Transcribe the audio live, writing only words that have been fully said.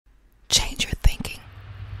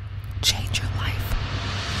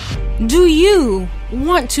Do you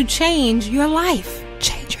want to change your life?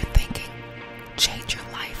 Change your thinking. Change your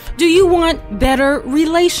life. Do you want better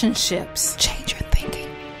relationships? Change your thinking.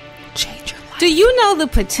 Change your life. Do you know the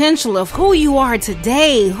potential of who you are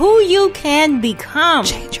today, who you can become?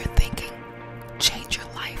 Change your thinking. Change your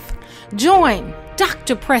life. Join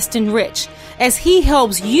Dr. Preston Rich as he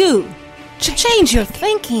helps you to change your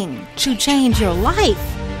thinking, to change your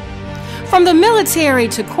life. From the military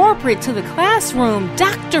to corporate to the classroom,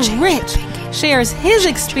 Dr. Rich shares his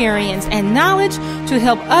experience and knowledge to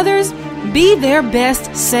help others be their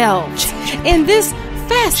best selves. In this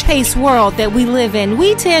fast-paced world that we live in,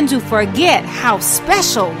 we tend to forget how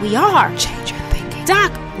special we are.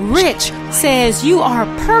 Doc Rich says you are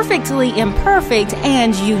perfectly imperfect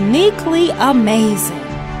and uniquely amazing.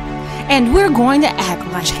 And we're going to act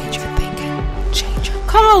like it.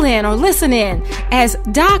 Call in or listen in as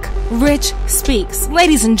Doc Rich speaks.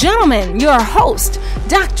 Ladies and gentlemen, your host,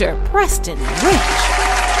 Dr. Preston Rich.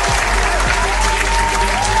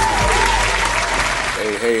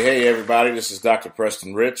 Hey, everybody. This is Dr.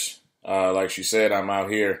 Preston Rich. Like she said, I'm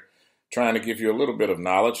out here trying to give you a little bit of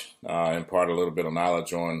knowledge, impart a little bit of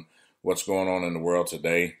knowledge on what's going on in the world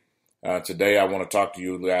today. Today, I want to talk to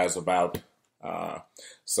you guys about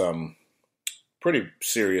some pretty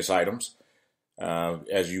serious items.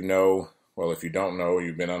 As you know, well, if you don't know,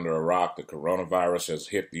 you've been under a rock. The coronavirus has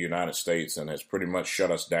hit the United States and has pretty much shut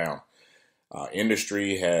us down.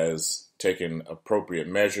 Industry has taken appropriate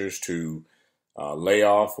measures to lay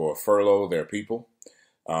off or furlough their people.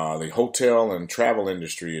 The hotel and travel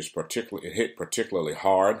industry is hit particularly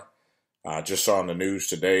hard. I just saw in the news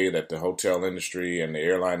today that the hotel industry and the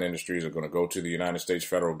airline industries are going to go to the United States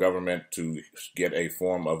federal government to get a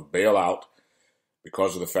form of bailout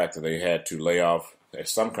because of the fact that they had to lay off,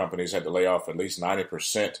 some companies had to lay off at least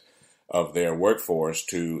 90% of their workforce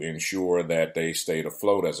to ensure that they stayed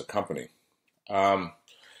afloat as a company. I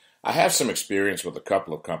have some experience with a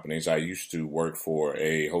couple of companies. I used to work for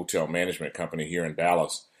a hotel management company here in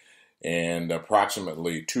Dallas, and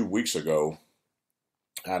approximately 2 weeks ago,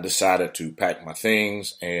 I decided to pack my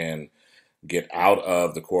things and get out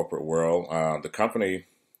of the corporate world. The company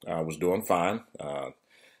was doing fine.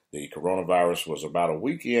 The coronavirus was about a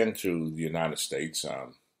week into the United States. I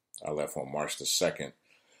left on March the 2nd.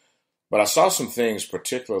 But I saw some things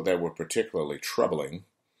that were particularly troubling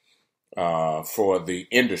for the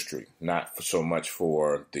industry, not so much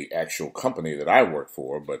for the actual company that I work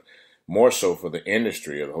for, but more so for the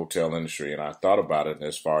industry, of the hotel industry. And I thought about it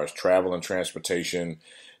as far as travel and transportation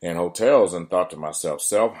and hotels, and thought to myself,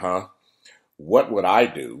 what would I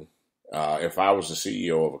do if I was the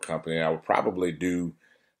CEO of a company? I would probably do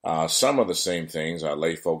some of the same things. I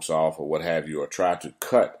lay folks off or what have you, or try to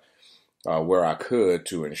cut where I could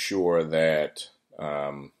to ensure that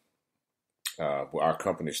our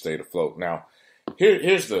company stayed afloat. Now,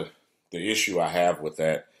 here's the issue I have with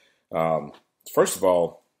that. First of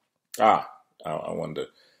all, I wanted to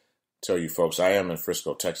tell you folks, I am in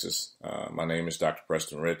Frisco, Texas. My name is Dr.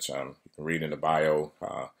 Preston Rich. You can read in the bio.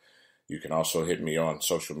 You can also hit me on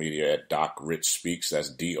social media at Doc Rich Speaks. That's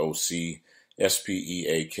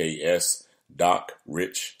DOCSPEAKS, Doc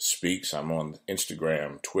Rich Speaks. I'm on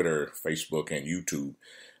Instagram, Twitter, Facebook, and YouTube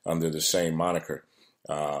under the same moniker.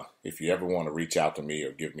 If you ever want to reach out to me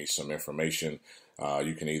or give me some information,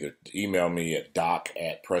 you can either email me at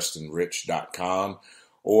doc@prestonrich.com,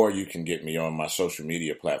 or you can get me on my social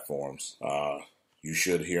media platforms. You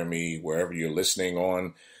should hear me wherever you're listening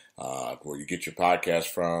on, where you get your podcast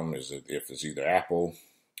from, if it's either Apple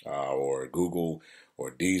or Google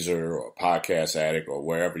or Deezer or Podcast Addict or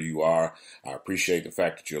wherever you are. I appreciate the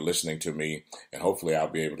fact that you're listening to me, and hopefully I'll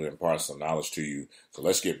be able to impart some knowledge to you. So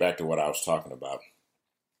let's get back to what I was talking about.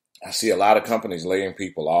 I see a lot of companies laying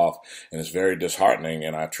people off, and it's very disheartening.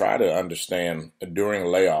 And I try to understand during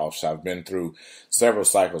layoffs. I've been through several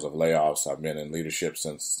cycles of layoffs. I've been in leadership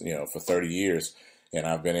since, for 30 years, and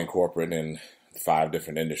I've been in corporate in 5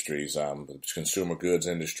 different industries. The consumer goods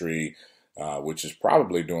industry, which is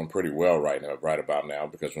probably doing pretty well right about now,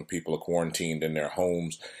 because when people are quarantined in their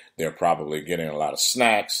homes, they're probably getting a lot of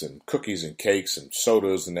snacks and cookies and cakes and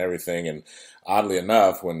sodas and everything. And oddly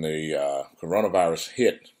enough, when the coronavirus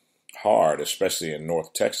hit hard, especially in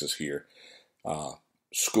North Texas here,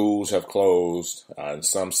 schools have closed. In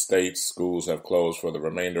some states, schools have closed for the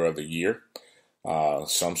remainder of the year.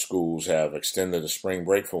 Some schools have extended the spring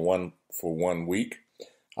break for one week.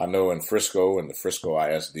 I know in Frisco, in the Frisco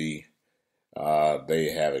ISD, they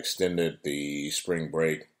have extended the spring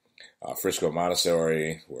break. Frisco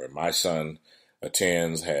Montessori, where my son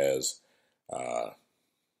attends, has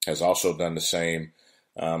also done the same.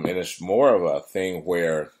 And it's more of a thing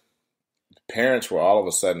where parents were all of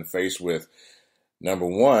a sudden faced with, number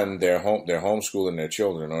one, they're homeschooling their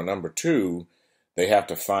children, or number two, they have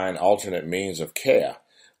to find alternate means of care.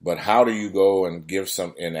 But how do you go and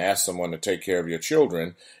ask someone to take care of your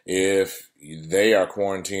children if they are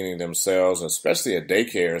quarantining themselves, especially at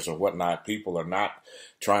daycares or whatnot? People are not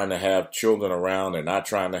trying to have children around. They're not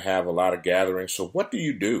trying to have a lot of gatherings. So what do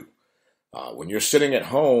you do? When you're sitting at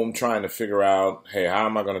home trying to figure out, hey, how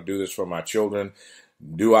am I going to do this for my children?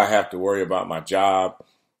 Do I have to worry about my job?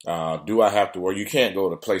 Do I have to worry? You can't go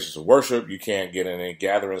to places of worship. You can't get in any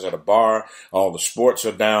gatherings at a bar. All the sports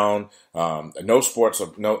are down. No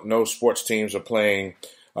sports teams are playing.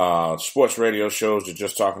 Sports radio shows are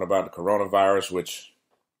just talking about the coronavirus, which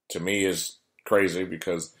to me is crazy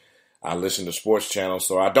because I listen to sports channels,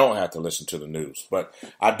 so I don't have to listen to the news. But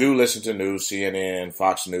I do listen to news, CNN,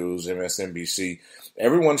 Fox News, MSNBC.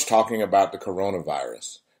 Everyone's talking about the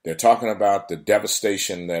coronavirus. They're talking about the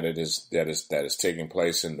devastation that is taking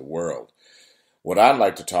place in the world. What I'd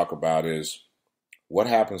like to talk about is what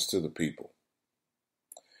happens to the people.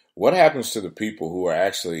 What happens to the people who are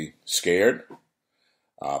actually scared,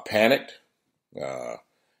 panicked,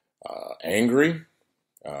 angry,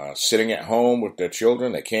 sitting at home with their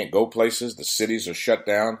children? They can't go places. The cities are shut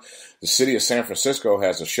down. The city of San Francisco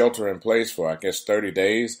has a shelter in place for, 30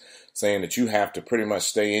 days, saying that you have to pretty much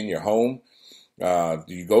stay in your home.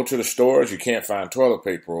 You go to the stores, you can't find toilet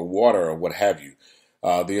paper or water or what have you.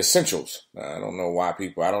 The essentials. I don't know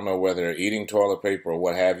whether they're eating toilet paper or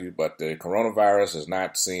what have you, but the coronavirus does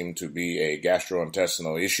not seem to be a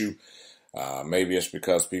gastrointestinal issue. Maybe it's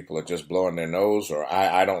because people are just blowing their nose, or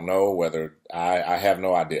I don't know whether, I have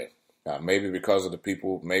no idea. Maybe because of the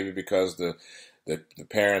people, maybe because the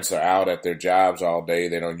parents are out at their jobs all day.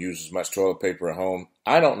 They don't use as much toilet paper at home.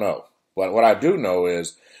 I don't know. But what I do know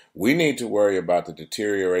is we need to worry about the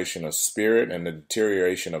deterioration of spirit and the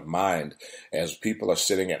deterioration of mind as people are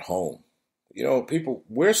sitting at home.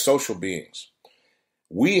 We're social beings.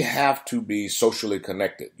 We have to be socially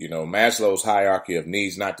connected. Maslow's hierarchy of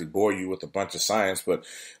needs, not to bore you with a bunch of science, but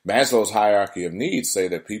Maslow's hierarchy of needs say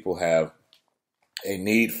that people have a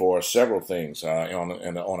need for several things on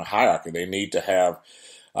a hierarchy. They need to have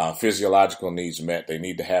physiological needs met. They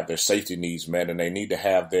need to have their safety needs met, and they need to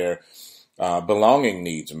have their belonging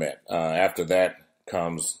needs met. After that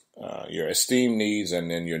comes your esteem needs,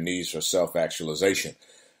 and then your needs for self-actualization.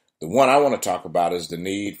 The one I want to talk about is the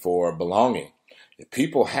need for belonging.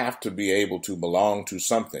 People have to be able to belong to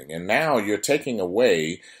something. And now you're taking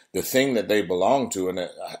away the thing that they belong to. And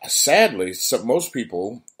sadly, most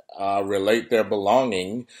people relate their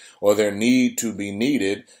belonging or their need to be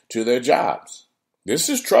needed to their jobs. This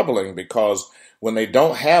is troubling because when they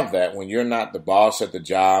don't have that, when you're not the boss at the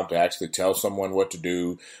job to actually tell someone what to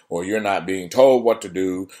do, or you're not being told what to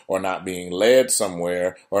do, or not being led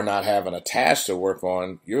somewhere, or not having a task to work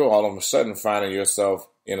on, you're all of a sudden finding yourself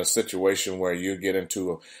in a situation where you get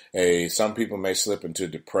into some people may slip into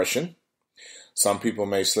depression. Some people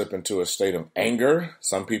may slip into a state of anger.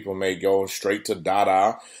 Some people may go straight to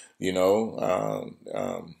dada,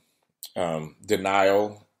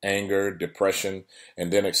 denial, anger, depression,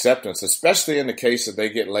 and then acceptance, especially in the case that they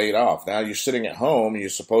get laid off. Now you're sitting at home, you're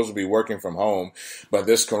supposed to be working from home, but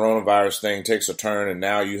this coronavirus thing takes a turn, and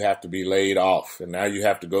now you have to be laid off, and now you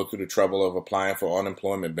have to go through the trouble of applying for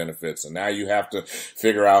unemployment benefits, and now you have to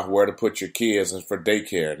figure out where to put your kids for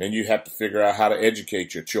daycare, and then you have to figure out how to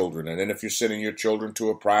educate your children, and then if you're sending your children to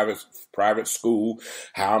a private school,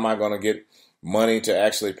 how am I going to get money to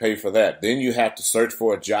actually pay for that? Then you have to search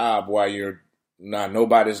for a job while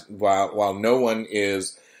no one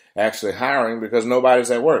is actually hiring because nobody's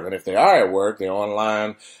at work. And if they are at work, they're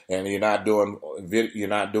online, and you're not doing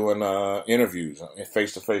interviews,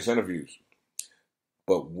 face-to-face interviews.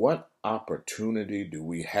 But what opportunity do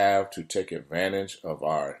we have to take advantage of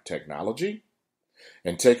our technology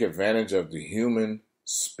and take advantage of the human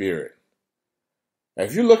spirit? Now,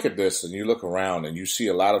 if you look at this and you look around and you see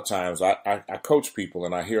a lot of times, I coach people,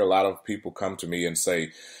 and I hear a lot of people come to me and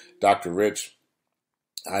say, Dr. Rich,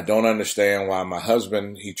 I don't understand why my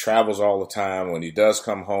husband, he travels all the time. When he does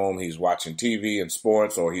come home, he's watching TV and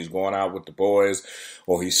sports, or he's going out with the boys,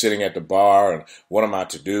 or he's sitting at the bar. And what am I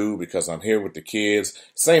to do because I'm here with the kids?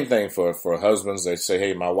 Same thing for husbands. They say,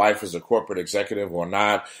 hey, my wife is a corporate executive or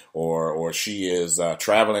not, or she is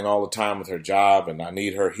traveling all the time with her job, and I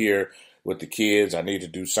need her here with the kids. I need to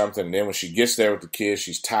do something. And then when she gets there with the kids,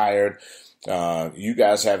 she's tired. You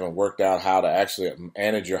guys haven't worked out how to actually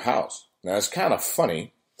manage your house. Now, it's kind of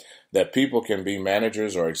funny that people can be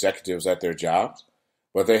managers or executives at their jobs,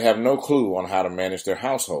 but they have no clue on how to manage their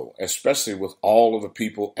household, especially with all of the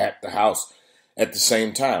people at the house at the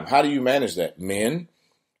same time. How do you manage that? Men,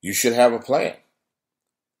 You should have a plan.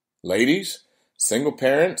 Ladies, single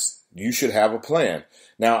parents, you should have a plan.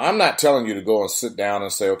 Now, I'm not telling you to go and sit down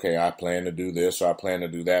and say, okay, I plan to do this or I plan to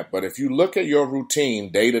do that. But if you look at your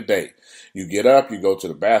routine day to day, you get up, you go to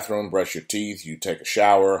the bathroom, brush your teeth, you take a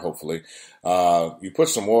shower, hopefully. You put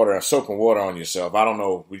some water, soap and water on yourself. I don't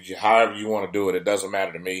know, however you want to do it. It doesn't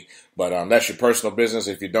matter to me. But that's your personal business.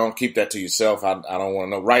 If you don't, keep that to yourself. I don't want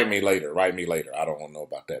to know. Write me later. I don't want to know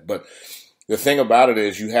about that. But the thing about it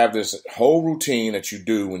is you have this whole routine that you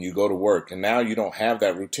do when you go to work, and now you don't have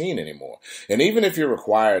that routine anymore. And even if you're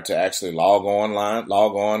required to actually log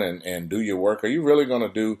on and do your work, are you really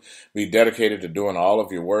going to be dedicated to doing all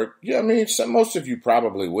of your work? Yeah, I mean, most of you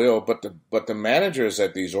probably will, but the managers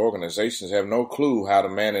at these organizations have no clue how to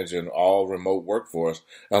manage an all remote workforce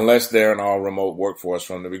unless they're an all remote workforce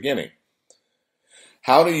from the beginning.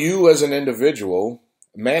 How do you as an individual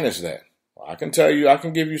manage that? I can tell you, I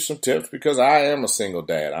can give you some tips because I am a single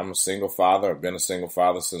dad. I'm a single father. I've been a single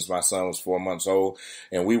father since my son was 4 months old,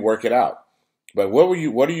 and we work it out. But what are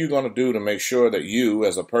you going to do to make sure that you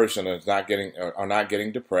as a person are not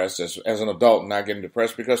getting depressed, as an adult not getting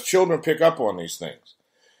depressed, because children pick up on these things.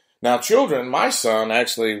 Now, children, my son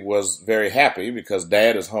actually was very happy because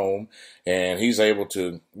dad is home and he's able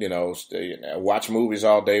to, watch movies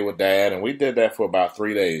all day with dad. And we did that for about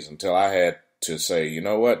 3 days until I had to say, you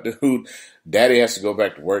know what, dude, daddy has to go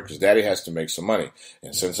back to work because daddy has to make some money.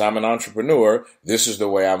 And since I'm an entrepreneur, this is the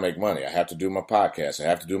way I make money. I have to do my podcast. I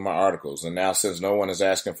have to do my articles. And now since no one is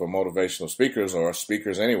asking for motivational speakers or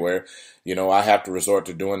speakers anywhere, I have to resort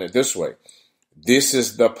to doing it this way. This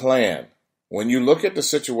is the plan. When you look at the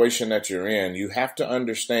situation that you're in, you have to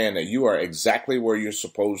understand that you are exactly where you're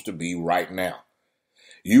supposed to be right now.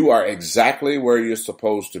 You are exactly where you're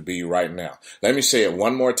supposed to be right now. Let me say it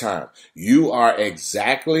one more time. You are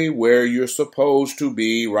exactly where you're supposed to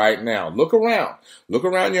be right now. Look around. Look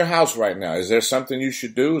around your house right now. Is there something you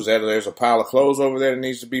should do? There's a pile of clothes over there that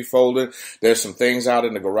needs to be folded? There's some things out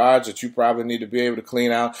in the garage that you probably need to be able to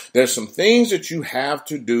clean out. There's some things that you have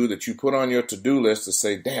to do that you put on your to-do list to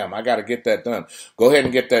say, damn, I got to get that done. Go ahead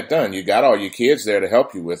and get that done. You got all your kids there to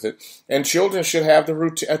help you with it. And children should have the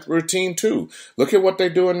routine too. Look at what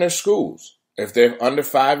they do in their schools. If they're under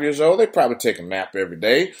 5 years old, they probably take a nap every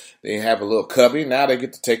day. They have a little cubby. Now they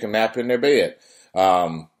get to take a nap in their bed.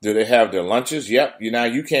 Do they have their lunches? Yep.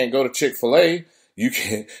 You can't go to Chick-fil-A.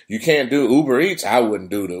 You can't do Uber Eats. I wouldn't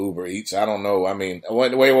do the Uber Eats. I don't know. I mean,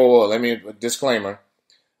 wait. Let me disclaimer.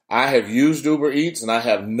 I have used Uber Eats and I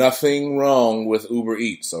have nothing wrong with Uber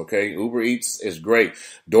Eats. Okay. Uber Eats is great.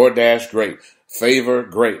 DoorDash, great. Favor,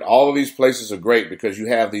 great. All of these places are great because you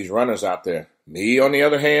have these runners out there. Me, on the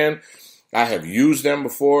other hand, I have used them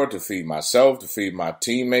before to feed myself, to feed my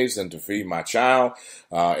teammates, and to feed my child.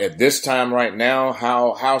 At this time right now,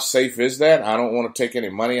 how safe is that? I don't want to take any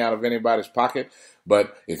money out of anybody's pocket.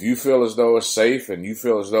 But if you feel as though it's safe and you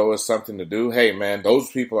feel as though it's something to do, hey, man,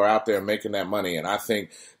 those people are out there making that money. And I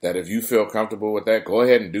think that if you feel comfortable with that, go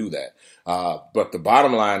ahead and do that. But the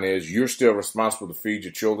bottom line is you're still responsible to feed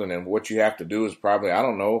your children. And what you have to do is probably, I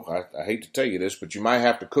don't know, I hate to tell you this, but you might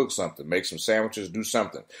have to cook something, make some sandwiches, do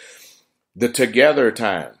something. The together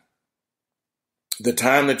time, the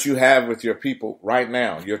time that you have with your people right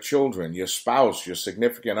now, your children, your spouse, your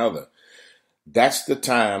significant other, that's the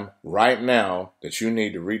time right now that you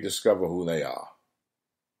need to rediscover who they are.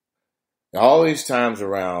 All these times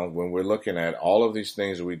around when we're looking at all of these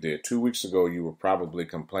things that we did, 2 weeks ago, you were probably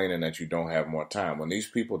complaining that you don't have more time. When these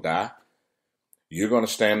people die, you're going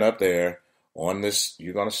to stand up there on this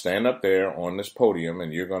podium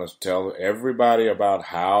and you're going to tell everybody about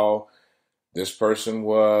how this person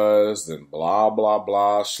was, and blah, blah,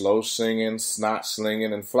 blah, slow singing, snot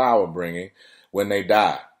slinging, and flower bringing when they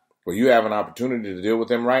die. Well, you have an opportunity to deal with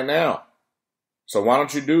them right now. So why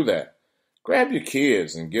don't you do that? Grab your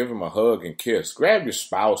kids and give them a hug and kiss. Grab your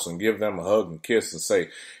spouse and give them a hug and kiss and say,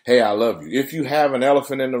 hey, I love you. If you have an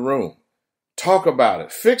elephant in the room, talk about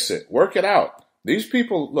it, fix it, work it out. These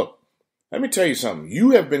people, look, let me tell you something.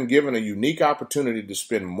 You have been given a unique opportunity to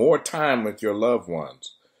spend more time with your loved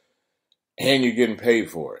ones, and you're getting paid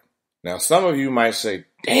for it. Now, some of you might say,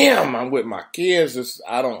 damn, I'm with my kids.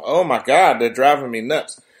 Oh my God, they're driving me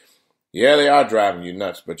nuts. Yeah, they are driving you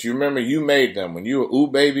nuts, but you remember you made them when you were ooh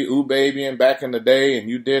baby, and back in the day, and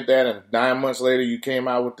you did that, and 9 months later you came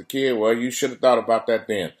out with the kid. Well, you should have thought about that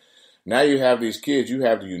then. Now you have these kids, you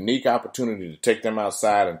have the unique opportunity to take them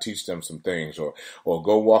outside and teach them some things, or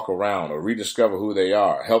go walk around, or rediscover who they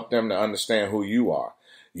are, help them to understand who you are.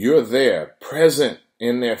 You're there, present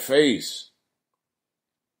in their face.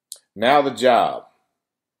 Now the job,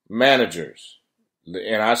 managers.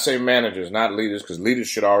 And I say managers, not leaders, because leaders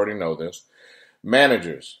should already know this.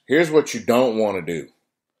 Managers, here's what you don't want to do.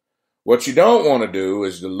 What you don't want to do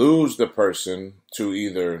is to lose the person to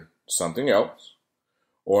either something else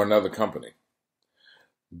or another company.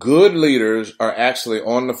 Good leaders are actually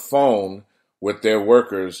on the phone with their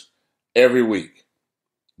workers every week.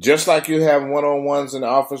 Just like you have one-on-ones in the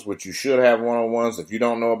office, which you should have one-on-ones. If you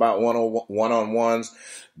don't know about one-on-ones,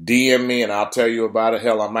 DM me and I'll tell you about it.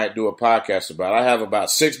 Hell, I might do a podcast about it. I have about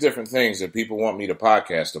 6 different things that people want me to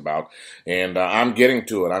podcast about, and I'm getting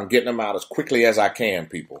to it. I'm getting them out as quickly as I can,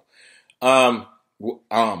 people. Here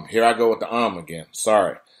I go with the again.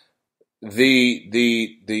 Sorry.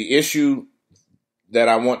 The issue that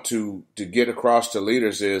I want to get across to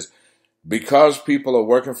leaders is, because people are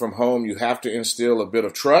working from home, you have to instill a bit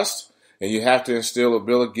of trust, and you have to instill a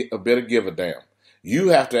bit of give a damn. You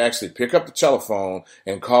have to actually pick up the telephone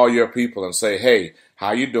and call your people and say, hey,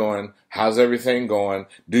 how you doing? How's everything going?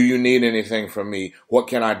 Do you need anything from me? What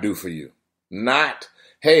can I do for you? Not,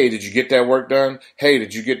 hey, did you get that work done? Hey,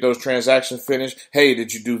 did you get those transactions finished? Hey,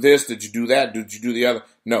 did you do this? Did you do that? Did you do the other?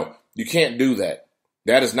 No, you can't do that.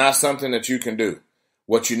 That is not something that you can do.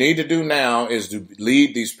 What you need to do now is to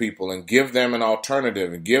lead these people and give them an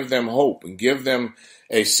alternative and give them hope and give them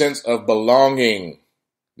a sense of belonging.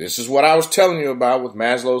 This is what I was telling you about with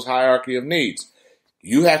Maslow's hierarchy of needs.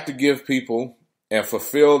 You have to give people and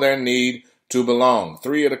fulfill their need to belong.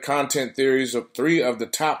 Three of the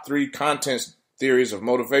top three content theories of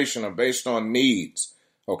motivation are based on needs.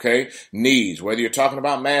 Okay? Needs. Whether you're talking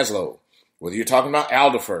about Maslow, whether you're talking about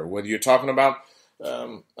Alderfer, whether you're talking about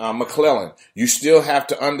McClellan, you still have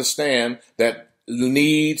to understand that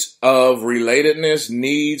needs of relatedness,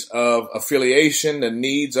 needs of affiliation, the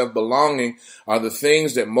needs of belonging are the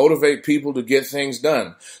things that motivate people to get things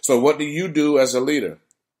done. So what do you do as a leader?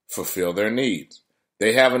 Fulfill their needs.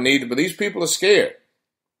 They have a need, but these people are scared.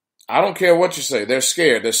 I don't care what you say. They're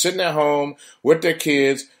scared. They're sitting at home with their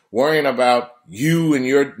kids, worrying about you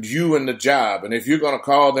and the job. And if you're going to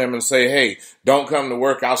call them and say, hey, don't come to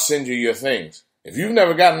work, I'll send you your things. If you've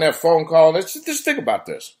never gotten that phone call, just think about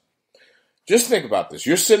this. Just think about this.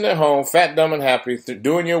 You're sitting at home, fat, dumb, and happy,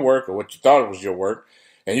 doing your work or what you thought it was your work,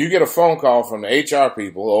 and you get a phone call from the HR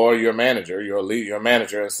people or your manager, your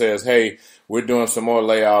manager, and says, hey, we're doing some more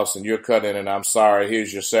layoffs and you're cutting and I'm sorry,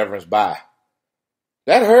 here's your severance, bye.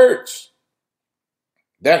 That hurts.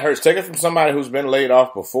 That hurts. Take it from somebody who's been laid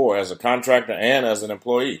off before as a contractor and as an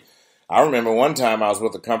employee. I remember one time I was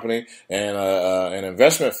with a company and an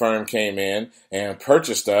investment firm came in and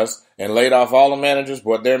purchased us and laid off all the managers,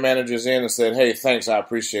 brought their managers in and said, hey, thanks, I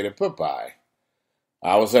appreciate it, bye-bye.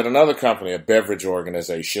 I was at another company, a beverage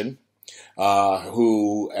organization,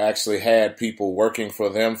 who actually had people working for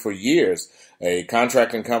them for years. A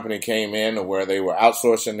contracting company came in where they were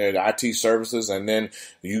outsourcing their IT services, and then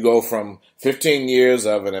you go from 15 years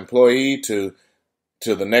of an employee to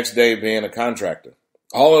the next day being a contractor.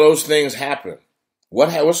 All of those things happen.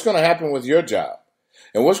 What's going to happen with your job?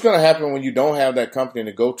 And what's going to happen when you don't have that company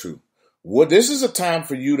to go to? This is a time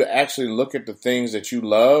for you to actually look at the things that you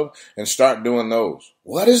love and start doing those.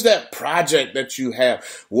 What is that project that you have?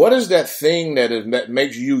 What is that thing that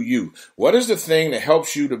makes you you? What is the thing that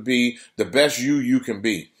helps you to be the best you can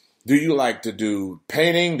be? Do you like to do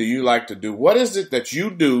painting? Do you like to do, what is it that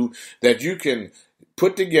you do that you can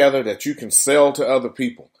put together that you can sell to other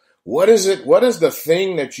people? What is it? What is the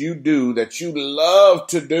thing that you do that you love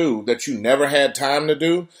to do that you never had time to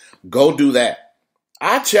do? Go do that.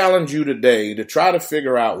 I challenge you today to try to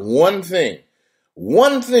figure out one thing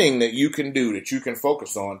that you can do that you can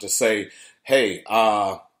focus on to say, hey,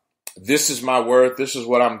 this is my worth. This is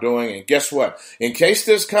what I'm doing. And guess what? In case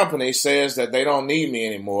this company says that they don't need me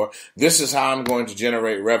anymore, this is how I'm going to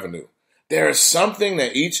generate revenue. There is something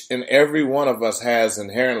that each and every one of us has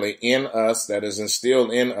inherently in us, that is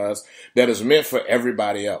instilled in us, that is meant for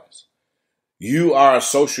everybody else. You are a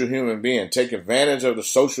social human being. Take advantage of the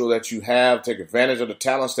social that you have. Take advantage of the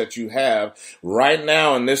talents that you have. Right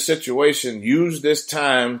now in this situation, use this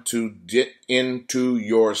time to get into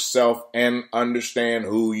yourself and understand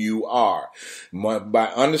who you are.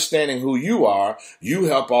 By understanding who you are, you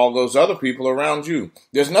help all those other people around you.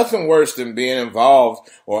 There's nothing worse than being involved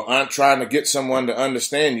or trying to get someone to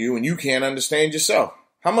understand you and you can't understand yourself.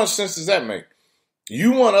 How much sense does that make?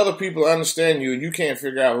 You want other people to understand you and you can't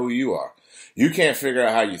figure out who you are. You can't figure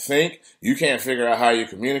out how you think, you can't figure out how you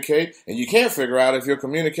communicate, and you can't figure out if your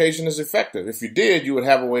communication is effective. If you did, you would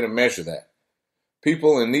have a way to measure that.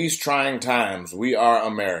 People, in these trying times, we are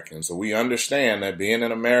Americans, so we understand that being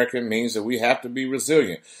an American means that we have to be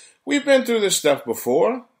resilient. We've been through this stuff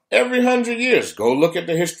before. Every 100 years, go look at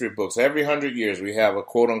the history books. Every 100 years, we have a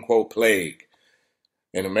quote-unquote plague.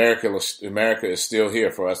 And America is still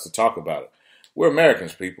here for us to talk about it. We're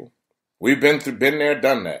Americans, people. We've been there,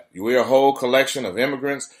 done that. We're a whole collection of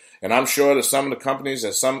immigrants, and I'm sure that some of the companies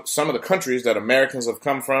that some of the countries that Americans have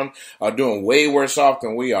come from are doing way worse off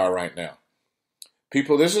than we are right now.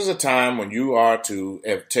 People, this is a time when you are to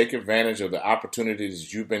take advantage of the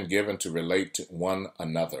opportunities you've been given to relate to one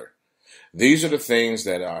another. These are the things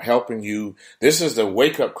that are helping you. This is the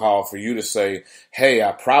wake-up call for you to say, hey,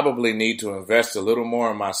 I probably need to invest a little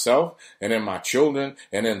more in myself and in my children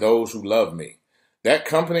and in those who love me. If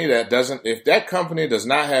that company does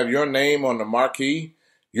not have your name on the marquee,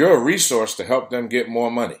 you're a resource to help them get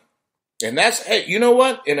more money. And that's, hey, you know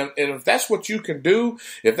what? And if that's what you can do,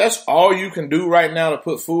 if that's all you can do right now to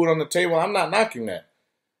put food on the table, I'm not knocking that.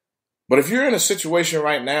 But if you're in a situation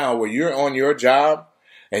right now where you're on your job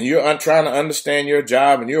and you're trying to understand your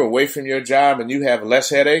job and you're away from your job and you have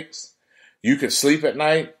less headaches, you can sleep at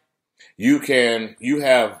night, you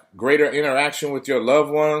have greater interaction with your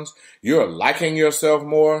loved ones, you're liking yourself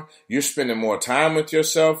more, you're spending more time with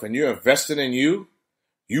yourself, and you're invested in you,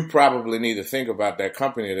 you probably need to think about that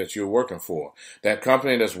company that you're working for, that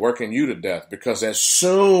company that's working you to death, because as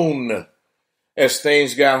soon as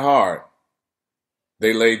things got hard,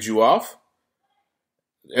 they laid you off.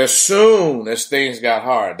 As soon as things got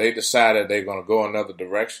hard, they decided they're going to go another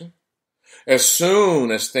direction. As soon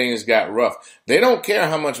as things got rough, they don't care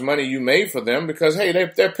how much money you made for them because, hey,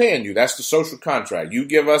 they're paying you. That's the social contract. You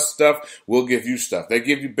give us stuff, we'll give you stuff. They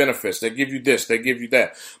give you benefits. They give you this. They give you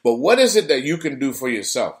that. But what is it that you can do for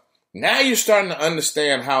yourself? Now you're starting to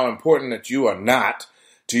understand how important that you are not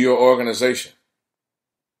to your organization.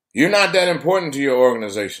 You're not that important to your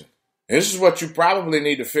organization. This is what you probably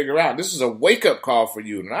need to figure out. This is a wake-up call for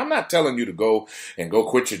you. And I'm not telling you to go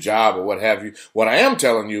quit your job or what have you. What I am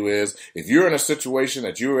telling you is if you're in a situation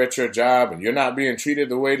that you're at your job and you're not being treated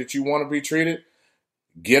the way that you want to be treated,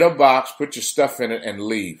 get a box, put your stuff in it, and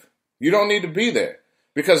leave. You don't need to be there.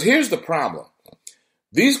 Because here's the problem.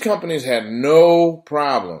 These companies had no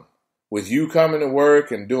problem with you coming to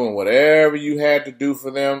work and doing whatever you had to do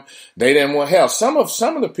for them. They didn't want hell. Some of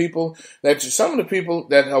the people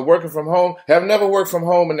that are working from home have never worked from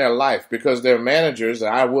home in their life because their managers,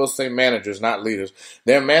 and I will say managers, not leaders,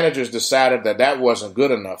 their managers decided that wasn't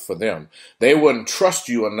good enough for them. They wouldn't trust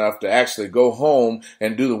you enough to actually go home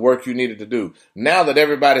and do the work you needed to do. Now that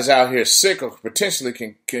everybody's out here sick or potentially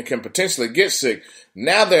can potentially get sick,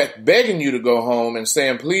 now they're begging you to go home and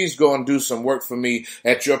saying, please go and do some work for me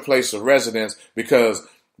at your place of residence because,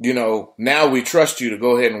 now we trust you to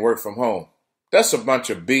go ahead and work from home. That's a bunch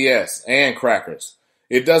of BS and crackers.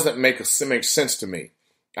 It doesn't make sense to me.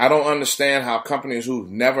 I don't understand how companies who've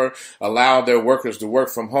never allowed their workers to work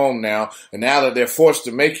from home now, and now that they're forced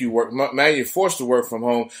to make you work, now you're forced to work from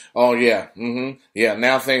home. Oh, yeah.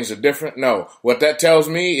 Now things are different. No, what that tells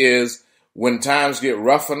me is when times get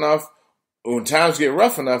rough enough,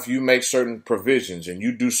 you make certain provisions and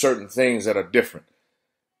you do certain things that are different.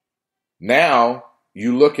 Now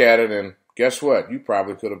you look at it and guess what? You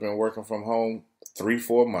probably could have been working from home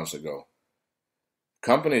 3-4 months ago.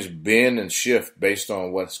 Companies bend and shift based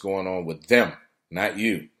on what's going on with them, not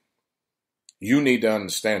you. You need to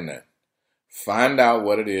understand that. Find out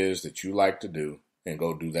what it is that you like to do and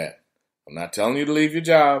go do that. I'm not telling you to leave your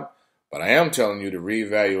job, but I am telling you to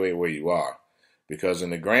reevaluate where you are. Because in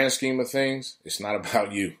the grand scheme of things, it's not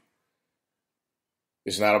about you.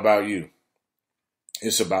 It's not about you.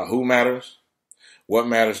 It's about who matters, what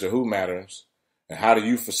matters to who matters, and how do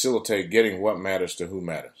you facilitate getting what matters to who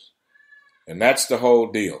matters. And that's the whole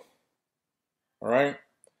deal. All right?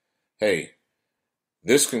 Hey,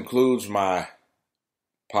 this concludes my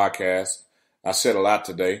podcast. I said a lot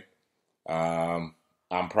today. I'm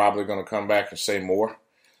probably going to come back and say more.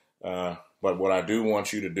 But what I do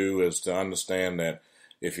want you to do is to understand that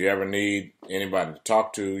if you ever need anybody to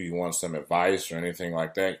talk to, you want some advice or anything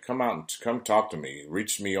like that, come talk to me.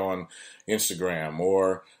 Reach me on Instagram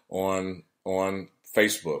or on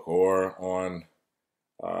Facebook or on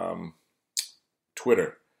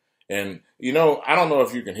Twitter. And, I don't know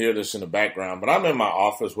if you can hear this in the background, but I'm in my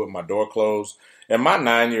office with my door closed, and my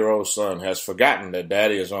 9-year-old son has forgotten that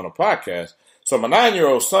Daddy is on a podcast. So my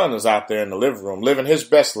 9-year-old son is out there in the living room living his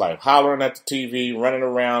best life, hollering at the TV, running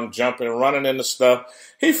around, jumping, running into stuff.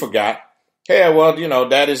 He forgot. Hey, well,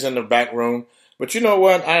 Daddy's in the back room. But you know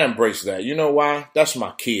what? I embrace that. You know why? That's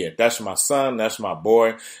my kid. That's my son. That's my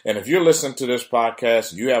boy. And if you're listening to this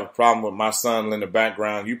podcast, you have a problem with my son in the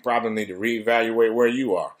background, you probably need to reevaluate where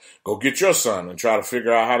you are. Go get your son and try to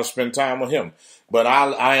figure out how to spend time with him. But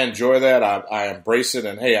I enjoy that. I embrace it.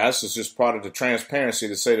 And hey, this is just part of the transparency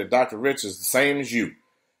to say that Dr. Rich is the same as you.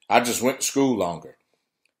 I just went to school longer.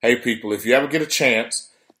 Hey, people, if you ever get a chance,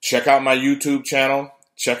 check out my YouTube channel.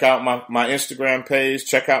 Check out my Instagram page.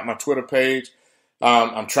 Check out my Twitter page.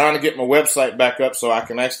 I'm trying to get my website back up so I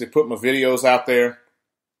can actually put my videos out there.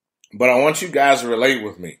 But I want you guys to relate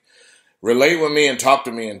with me. Relate with me and talk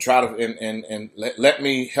to me and try to and let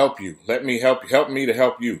me help you. Let me help me to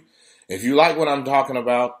help you. If you like what I'm talking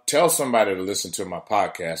about, tell somebody to listen to my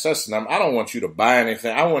podcast. I don't want you to buy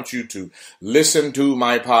anything. I want you to listen to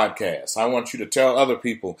my podcast. I want you to tell other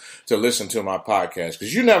people to listen to my podcast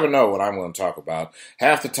because you never know what I'm going to talk about.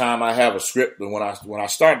 Half the time I have a script, and when I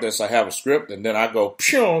start this, I have a script, and then I go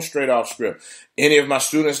straight off script. Any of my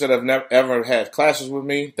students that have never ever had classes with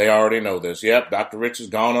me, they already know this. Yep, Dr. Rich has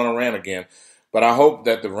gone on a rant again, but I hope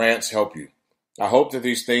that the rants help you. I hope that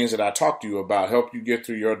these things that I talk to you about help you get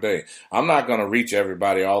through your day. I'm not going to reach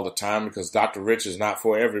everybody all the time because Dr. Rich is not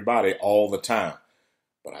for everybody all the time.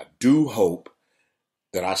 But I do hope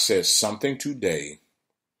that I said something today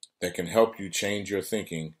that can help you change your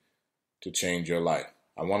thinking to change your life.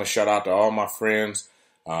 I want to shout out to all my friends,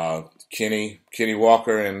 Kenny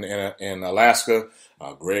Walker in Alaska,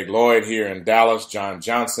 Greg Lloyd here in Dallas, John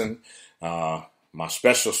Johnson, my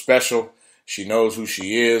special. She knows who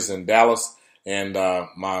she is in Dallas. And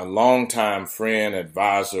my longtime friend,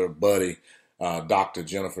 advisor, buddy, Dr.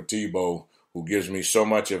 Jennifer Thibault, who gives me so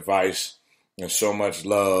much advice and so much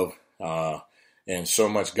love and so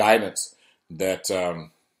much guidance that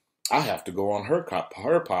I have to go on her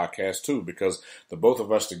podcast too because the both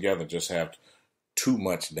of us together just have too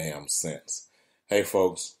much damn sense. Hey,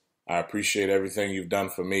 folks, I appreciate everything you've done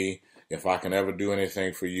for me. If I can ever do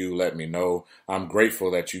anything for you, let me know. I'm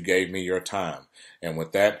grateful that you gave me your time. And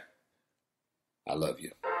with that, I love you.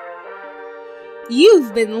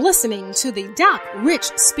 You've been listening to the Doc Rich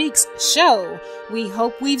Speaks show. We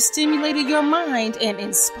hope we've stimulated your mind and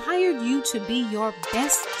inspired you to be your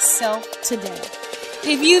best self today.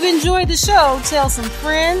 If you've enjoyed the show, tell some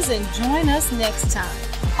friends and join us next time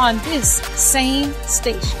on this same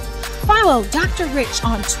station. Follow Dr. Rich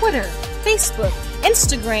on Twitter, Facebook,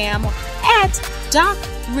 Instagram at Doc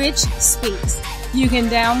Rich Speaks. You can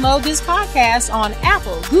download this podcast on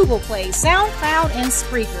Apple, Google Play, SoundCloud, and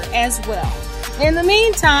Spreaker as well. In the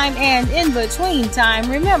meantime and in between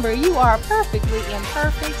time, remember you are perfectly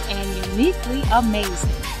imperfect and uniquely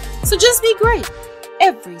amazing. So just be great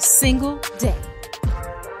every single day.